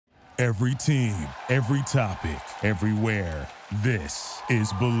Every team, every topic, everywhere. This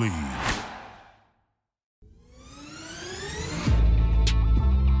is Believe.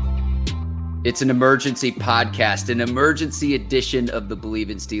 It's an emergency podcast, an emergency edition of the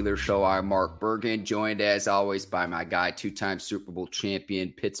Believe in Steelers show. I'm Mark Bergen, joined as always by my guy, two-time Super Bowl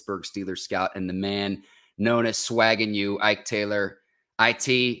champion, Pittsburgh Steelers scout, and the man known as Swaggin' You, Ike Taylor.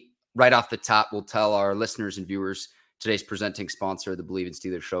 IT, right off the top, we'll tell our listeners and viewers today's presenting sponsor of the Believe in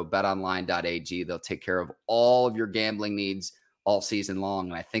Steelers show, betonline.ag. They'll take care of all of your gambling needs all season long,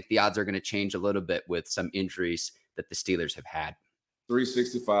 and I think the odds are going to change a little bit with some injuries that the Steelers have had.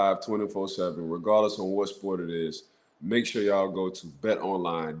 365, 24/7, regardless on what sport it is. Make sure y'all go to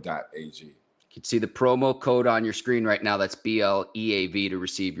betonline.ag. You can see the promo code on your screen right now. That's BLEAV to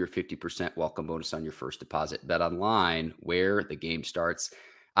receive your 50% welcome bonus on your first deposit. BetOnline, where the game starts.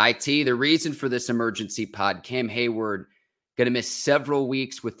 IT, the reason for this emergency pod, Cam Heyward going to miss several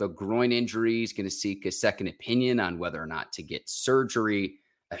weeks with a groin injury. He's going to seek a second opinion on whether or not to get surgery.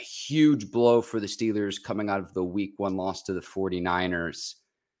 A huge blow for the Steelers coming out of the week one loss to the 49ers.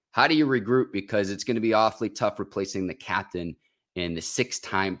 How do you regroup? Because it's going to be awfully tough replacing the captain and the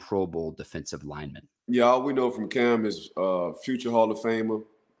six-time Pro Bowl defensive lineman. Yeah, all we know from Cam is future Hall of Famer,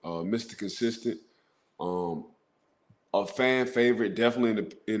 Mr. Consistent, a fan favorite,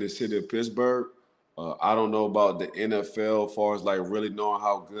 definitely in the city of Pittsburgh. I don't know about the NFL as far as like really knowing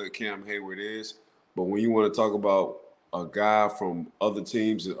how good Cam Heyward is, but when you want to talk about a guy from other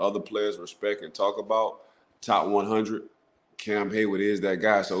teams and other players respect and talk about top 100, Cam Heyward is that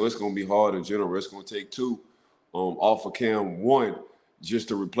guy. So it's going to be hard in general. It's going to take two off of Cam, one just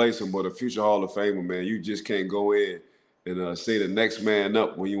to replace him, but a future Hall of Famer, man, you just can't go in and say the next man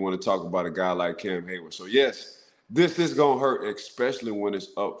up when you want to talk about a guy like Cam Heyward. So yes, this is going to hurt, especially when it's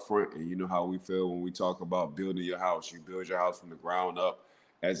up front. And you know how we feel when we talk about building your house. You build your house from the ground up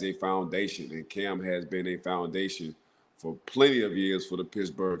as a foundation, and Cam has been a foundation for plenty of years for the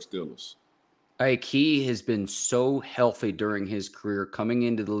Pittsburgh Steelers. Ike, he has been so healthy during his career. Coming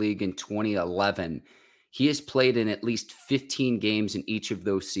into the league in 2011, he has played in at least 15 games in each of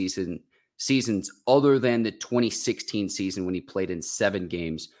those seasons other than the 2016 season when he played in 7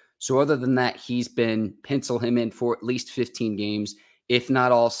 games. So other than that, he's been pencil him in for at least 15 games, if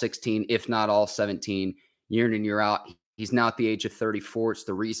not all 16, if not all 17, year in and year out. He's now at the age of 34. It's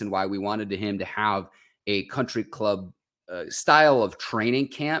the reason why we wanted him to have a country club style of training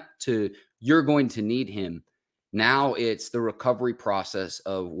camp. You're going to need him. Now it's the recovery process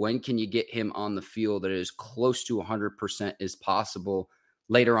of when can you get him on the field that is close to 100% as possible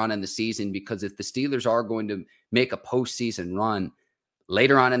later on in the season, because if the Steelers are going to make a postseason run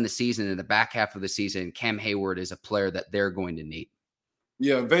later on in the season, in the back half of the season, Cam Heyward is a player that they're going to need.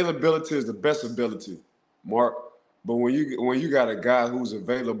 Yeah, availability is the best ability, Mark. But when you got a guy who's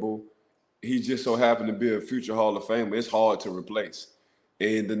available, he just so happened to be a future Hall of Famer, it's hard to replace.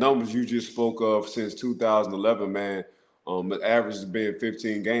 And the numbers you just spoke of since 2011, man, the average has been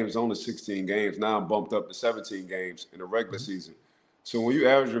 15 games, only 16 games. Now I'm bumped up to 17 games in the regular season. So when you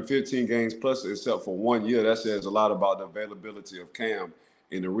average 15 games plus, except for 1 year, that says a lot about the availability of Cam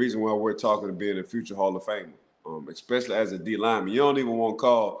and the reason why we're talking to being a future Hall of Famer, especially as a D lineman. You don't even want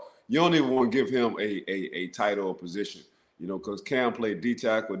to give him a title or position. You know, because Cam played D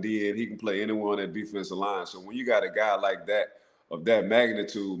tackle, D end, he can play anywhere on that defensive line. So when you got a guy like that, of that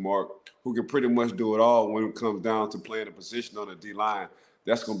magnitude, Mark, who can pretty much do it all when it comes down to playing a position on the D line,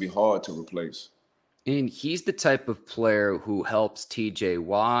 that's going to be hard to replace. And he's the type of player who helps TJ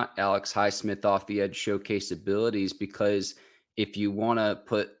Watt, Alex Highsmith off the edge showcase abilities, because if you want to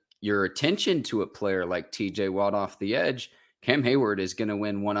put your attention to a player like TJ Watt off the edge, Cam Heyward is going to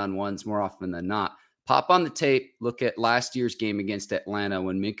win one-on-ones more often than not. Pop on the tape, look at last year's game against Atlanta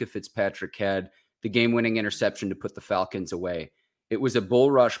when Minkah Fitzpatrick had the game-winning interception to put the Falcons away. It was a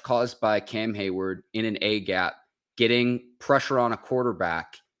bull rush caused by Cam Heyward in an A-gap, getting pressure on a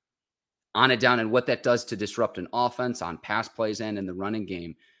quarterback on a down, and what that does to disrupt an offense on pass plays and in the running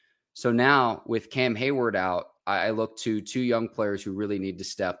game. So now with Cam Heyward out, I look to 2 young players who really need to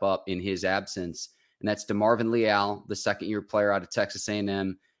step up in his absence, and that's DeMarvin Leal, the second-year player out of Texas A&M,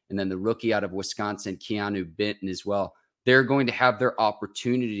 and then the rookie out of Wisconsin, Keanu Benton as well. They're going to have their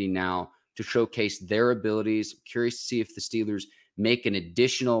opportunity now to showcase their abilities. I'm curious to see if the Steelers make an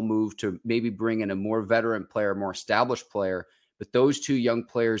additional move to maybe bring in a more veteran player, more established player. But those 2 young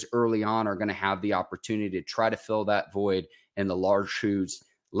players early on are going to have the opportunity to try to fill that void and the large shoes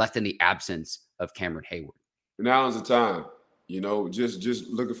left in the absence of Cameron Heyward. Now is the time, you know, just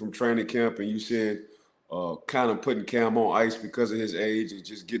looking from training camp, and you said kind of putting Cam on ice because of his age and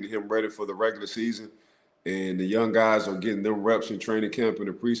just getting him ready for the regular season. and the young guys are getting them reps in training camp in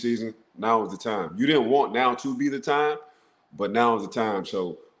the preseason, now is the time. You didn't want now to be the time, but now is the time.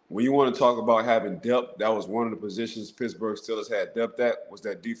 So when you want to talk about having depth, that was one of the positions Pittsburgh Steelers had depth at, was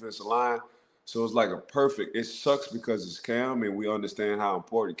that defensive line. So it's like a perfect – it sucks because it's Cam, and we understand how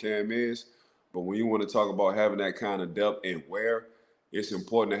important Cam is. But when you want to talk about having that kind of depth and where, it's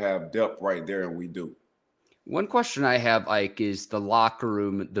important to have depth right there, and we do. One question I have, Ike, is the locker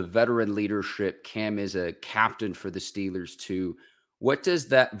room, the veteran leadership. Cam is a captain for the Steelers too. What does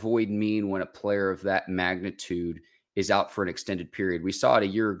that void mean when a player of that magnitude is out for an extended period? We saw it a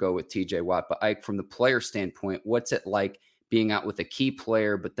year ago with TJ Watt, but Ike, from the player standpoint, what's it like being out with a key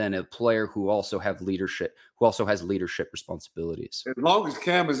player, but then a player who also has leadership responsibilities? As long as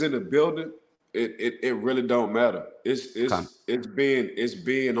Cam is in the building, it really don't matter. Okay. It's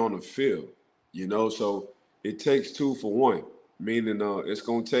being on the field, So it takes two for one, meaning it's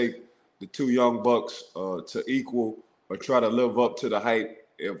gonna take the two young bucks to equal or try to live up to the height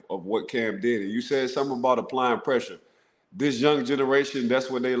of what Cam did. And you said something about applying pressure. This young generation, that's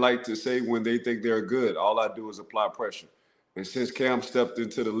what they like to say when they think they're good. All I do is apply pressure. And since Cam stepped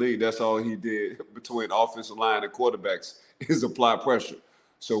into the league, that's all he did between offensive line and quarterbacks is apply pressure.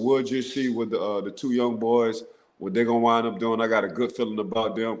 So we'll just see with the two young boys what they're gonna wind up doing. I got a good feeling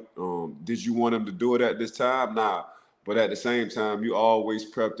about them. Did you want them to do it at this time? Nah. But at the same time, you always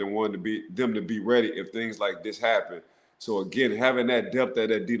prepped and wanted them to be ready if things like this happen. So again, having that depth at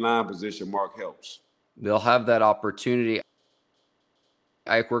that D-line position, Mark, helps. They'll have that opportunity.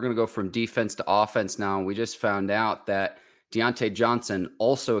 Ike, we're going to go from defense to offense now. And we just found out that Diontae Johnson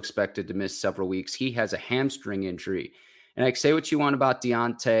also expected to miss several weeks. He has a hamstring injury. And Ike, say what you want about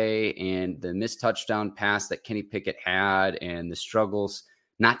Diontae and the missed touchdown pass that Kenny Pickett had and the struggles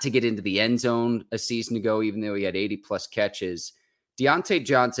not to get into the end zone a season ago, even though he had 80-plus catches. Diontae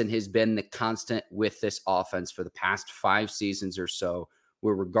Johnson has been the constant with this offense for the past 5 seasons or so,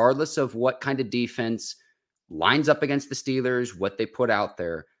 where regardless of what kind of defense lines up against the Steelers, what they put out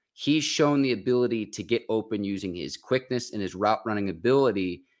there, he's shown the ability to get open using his quickness and his route running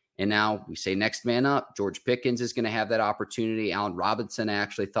ability. And now we say next man up. George Pickens is going to have that opportunity. Allen Robinson, I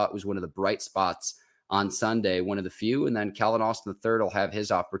actually thought, was one of the bright spots on Sunday, one of the few. And then Calvin Austin III will have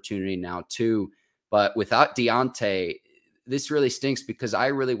his opportunity now too. But without Diontae, this really stinks because I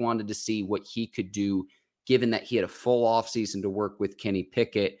really wanted to see what he could do, given that he had a full offseason to work with Kenny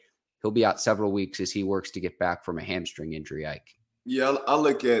Pickett. He'll be out several weeks as he works to get back from a hamstring injury, Ike. Yeah, I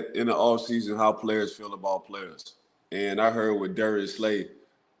look at in the offseason how players feel about players. And I heard what Darius Slay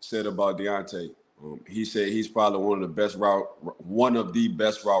said about Diontae. He said he's probably one of the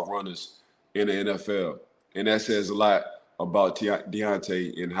best route runners in the NFL. And that says a lot about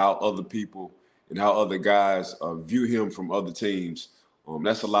Diontae and how other people and how other guys view him from other teams.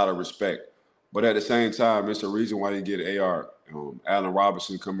 That's a lot of respect. But at the same time, it's a reason why they get AR. Allen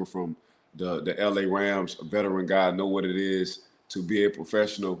Robinson coming from the LA Rams, a veteran guy, know what it is to be a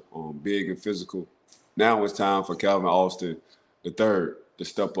professional, big and physical. Now it's time for Calvin Austin III to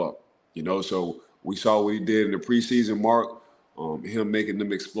step up. So we saw what he did in the preseason, Mark, him making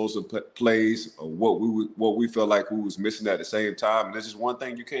them explosive plays, what we felt like we was missing at the same time. And there's just one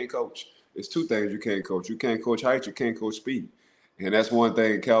thing you can't coach. It's two things you can't coach. You can't coach height, you can't coach speed. And that's one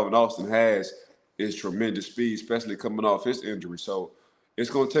thing Calvin Austin has is tremendous speed, especially coming off his injury. So it's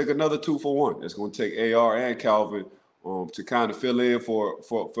going to take another 2 for 1. It's going to take AR and Calvin to kind of fill in for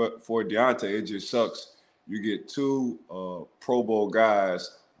Diontae. It just sucks. You get 2 Pro Bowl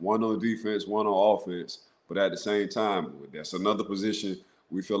guys, one on defense, one on offense. But at the same time, that's another position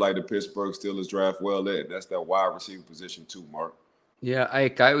we feel like the Pittsburgh Steelers draft well at. That's that wide receiver position too, Mark. Yeah, I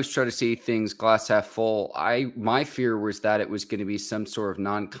always try to see things glass half full. My fear was that it was going to be some sort of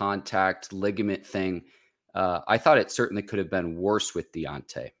non-contact ligament thing. I thought it certainly could have been worse with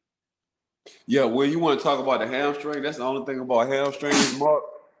Diontae. Yeah, well, you want to talk about the hamstring? That's the only thing about hamstrings, Mark.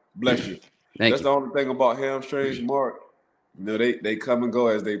 Bless you. That's the only thing about hamstrings, Mark. They come and go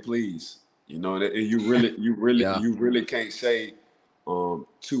as they please. And you really can't say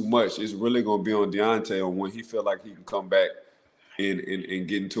too much. It's really gonna be on Diontae on when he feel like he can come back and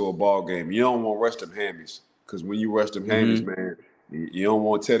get into a ball game. You don't want to rush them hammies because when you rush them hammies, man, you don't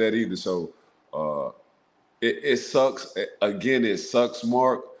want to tear that either. So it sucks. Again, it sucks,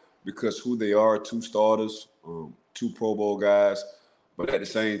 Mark, because who they are, 2 starters, 2 Pro Bowl guys. But at the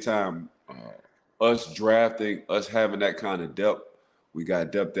same time, us drafting, us having that kind of depth, we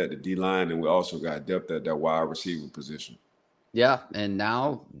got depth at the D-line, and we also got depth at that wide receiver position. Yeah, and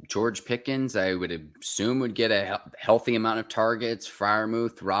now George Pickens, I would assume, would get a healthy amount of targets,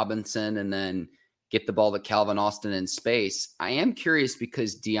 Freiermuth, Robinson, and then get the ball to Calvin Austin in space. I am curious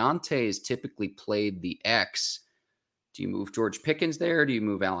because Diontae has typically played the X. Do you move George Pickens there? Do you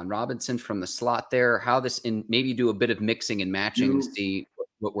move Allen Robinson from the slot there? How this, and maybe do a bit of mixing and matching and see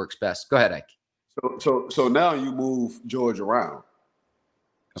what works best. Go ahead, Ike. So now you move George around.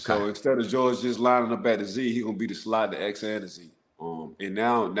 Okay. So instead of George just lining up at the Z, he's gonna be the slot, the X, and the Z. And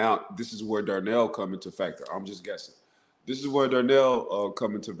now this is where Darnell come into factor. I'm just guessing. This is where Darnell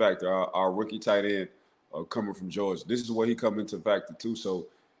come into factor. Our rookie tight end coming from Georgia. This is where he come into factor too. So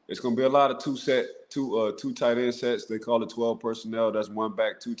it's gonna be a lot of two tight end sets. They call it 12 personnel. That's one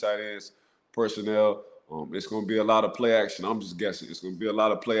back, two tight ends personnel. It's gonna be a lot of play action. I'm just guessing. It's gonna be a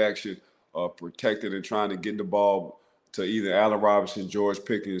lot of play action, protected and trying to get the ball to either Allen Robinson, George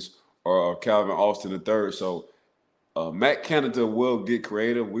Pickens, or Calvin Austin III. So Matt Canada will get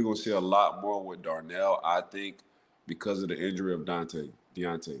creative. We're going to see a lot more with Darnell, I think, because of the injury of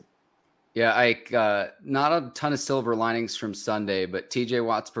Diontae. Yeah, Ike, not a ton of silver linings from Sunday, but TJ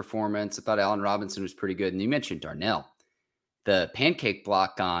Watt's performance, I thought Allen Robinson was pretty good. And you mentioned Darnell, the pancake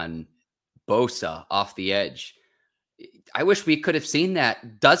block on Bosa off the edge. I wish we could have seen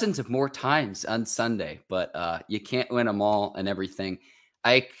that dozens of more times on Sunday, but you can't win them all and everything.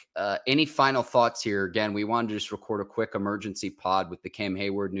 Ike, any final thoughts here? Again, we wanted to just record a quick emergency pod with the Cam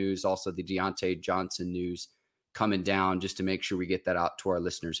Heyward news, also the Diontae Johnson news coming down, just to make sure we get that out to our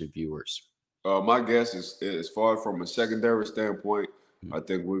listeners and viewers. My guess is, as far from a secondary standpoint, I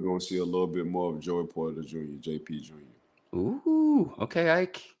think we're going to see a little bit more of Joey Porter Jr., JP Jr. Ooh, okay,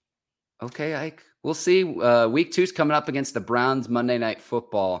 Ike. Okay, Ike. We'll see. Week 2 is coming up against the Browns Monday Night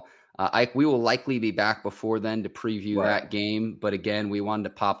Football. Ike, we will likely be back before then to preview that game. But again, we wanted to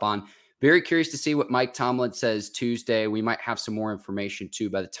pop on. Very curious to see what Mike Tomlin says Tuesday. We might have some more information too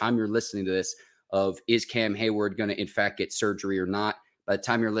by the time you're listening to this of is Cam Heyward going to in fact get surgery or not. By the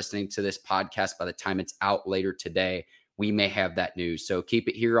time you're listening to this podcast, by the time it's out later today, we may have that news. So keep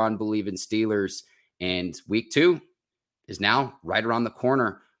it here on Believe in Steelers. And week 2 is now right around the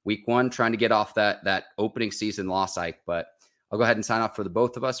corner. Week 1, trying to get off that opening season loss, Ike. But I'll go ahead and sign off for the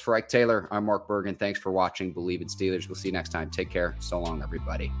both of us. For Ike Taylor, I'm Mark Bergen. Thanks for watching Believe in Steelers. We'll see you next time. Take care. So long,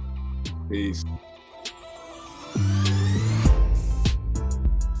 everybody. Peace.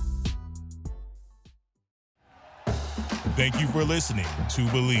 Thank you for listening to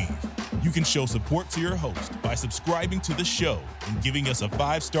Believe. You can show support to your host by subscribing to the show and giving us a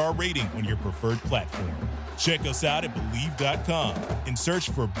 5-star rating on your preferred platform. Check us out at Believe.com and search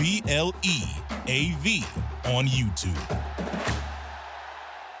for BLEAV on YouTube.